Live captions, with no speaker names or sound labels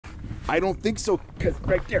I don't think so, because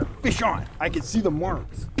right there, fish on. I can see the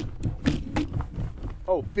marks.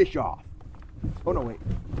 Oh, fish off. Oh, no, wait.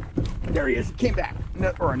 There he is. He came back.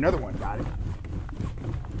 Or another one got it.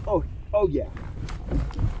 Oh yeah.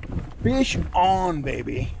 Fish on,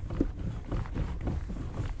 baby.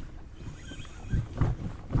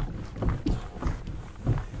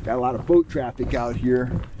 Got a lot of boat traffic out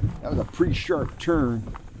here. That was a pretty sharp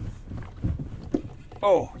turn.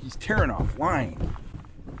 Oh, he's tearing off line.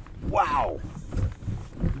 Wow.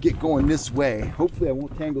 Get going this way. Hopefully I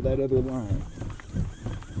won't tangle that other line.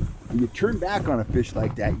 When you turn back on a fish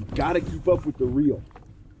like that, you gotta keep up with the reel.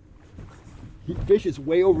 Fish is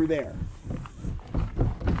way over there.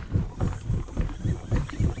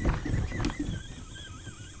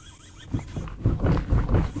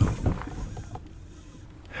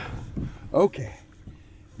 Okay,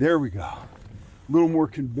 there we go. A little more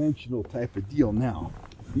conventional type of deal now.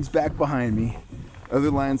 He's back behind me. Other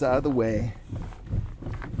line's out of the way.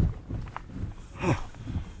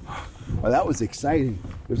 Well, that was exciting.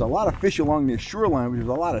 There's a lot of fish along this shoreline, but there's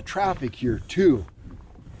a lot of traffic here too.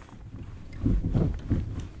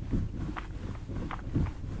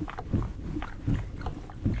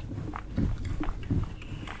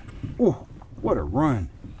 Oh, what a run.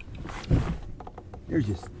 They're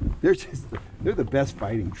the best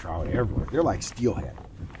fighting trout ever. They're like steelhead.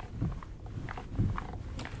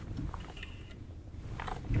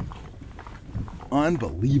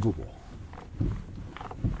 Unbelievable.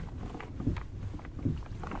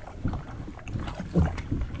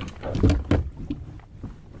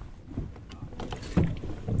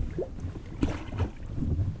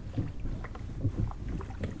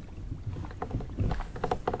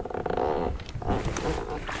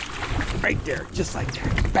 Right there, just like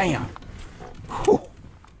that. Bam! Whew.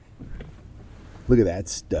 Look at that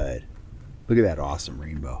stud. Look at that awesome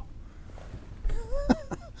rainbow.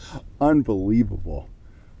 Unbelievable.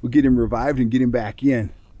 We'll get him revived and get him back in.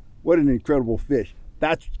 What an incredible fish.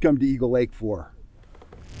 That's what you come to Eagle Lake for.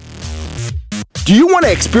 Do you want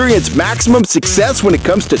to experience maximum success when it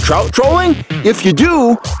comes to trout trolling? If you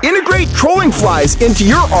do, integrate trolling flies into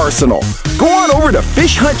your arsenal. Go on over to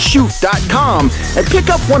fishhuntshoot.com and pick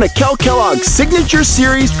up one of Cal Kellogg's signature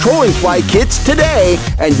series trolling fly kits today,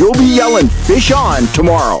 and you'll be yelling fish on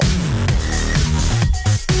tomorrow.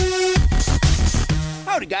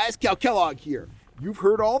 Howdy guys, Cal Kellogg here. You've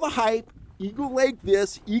heard all the hype. Eagle Lake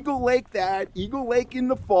this, Eagle Lake that, Eagle Lake in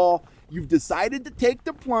the fall. You've decided to take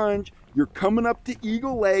the plunge. You're coming up to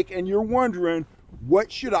Eagle Lake and you're wondering,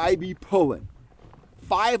 what should I be pulling?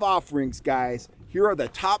 5 offerings, guys. Here are the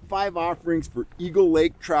top 5 offerings for Eagle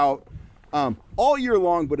Lake trout all year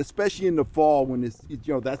long, but especially in the fall when it's,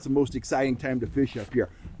 that's the most exciting time to fish up here.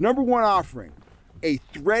 Number 1 offering, a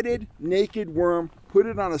threaded naked worm. Put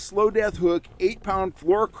it on a slow death hook, 8-pound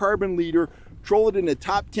fluorocarbon leader. Troll it in the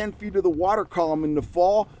top 10 feet of the water column in the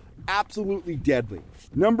fall. Absolutely deadly.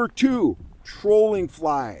 Number 2, trolling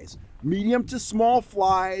flies. Medium to small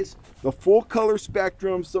flies, the full color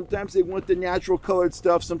spectrum. Sometimes they want the natural colored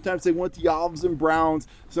stuff. Sometimes they want the olives and browns.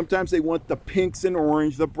 Sometimes they want the pinks and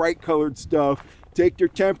orange, the bright colored stuff. Take their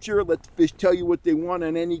temperature. Let the fish tell you what they want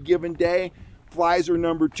on any given day. Flies are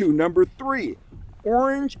number 2. Number 3,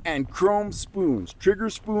 orange and chrome spoons. Trigger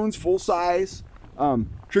spoons, full size.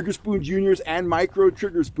 Trigger spoon juniors and micro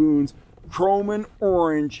trigger spoons. Chrome and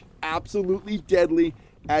orange, absolutely deadly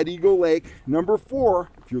at Eagle Lake. Number 4,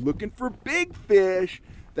 if you're looking for big fish,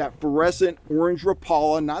 that fluorescent orange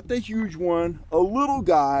Rapala, not the huge one, a little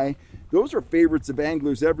guy. Those are favorites of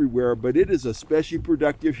anglers everywhere, but it is especially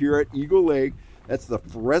productive here at Eagle Lake. That's the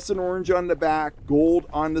fluorescent orange on the back, gold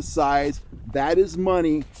on the sides. That is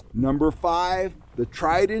money. Number 5, the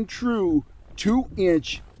tried and true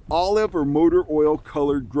 2-inch olive or motor oil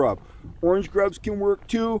colored grub. Orange grubs can work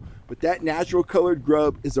too, but that natural colored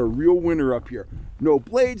grub is a real winner up here. No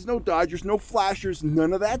blades, no dodgers, no flashers,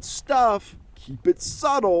 none of that stuff. Keep it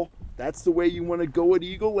subtle. That's the way you want to go at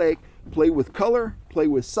Eagle Lake. Play with color, play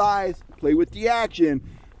with size, play with the action.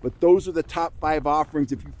 But those are the top 5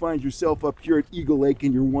 offerings if you find yourself up here at Eagle Lake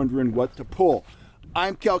and you're wondering what to pull.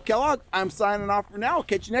 I'm Cal Kellogg. I'm signing off for now. I'll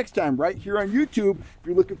catch you next time right here on YouTube. If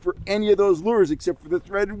you're looking for any of those lures except for the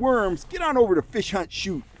threaded worms, get on over to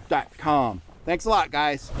fishhuntshoot.com. Thanks a lot,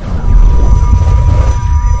 guys.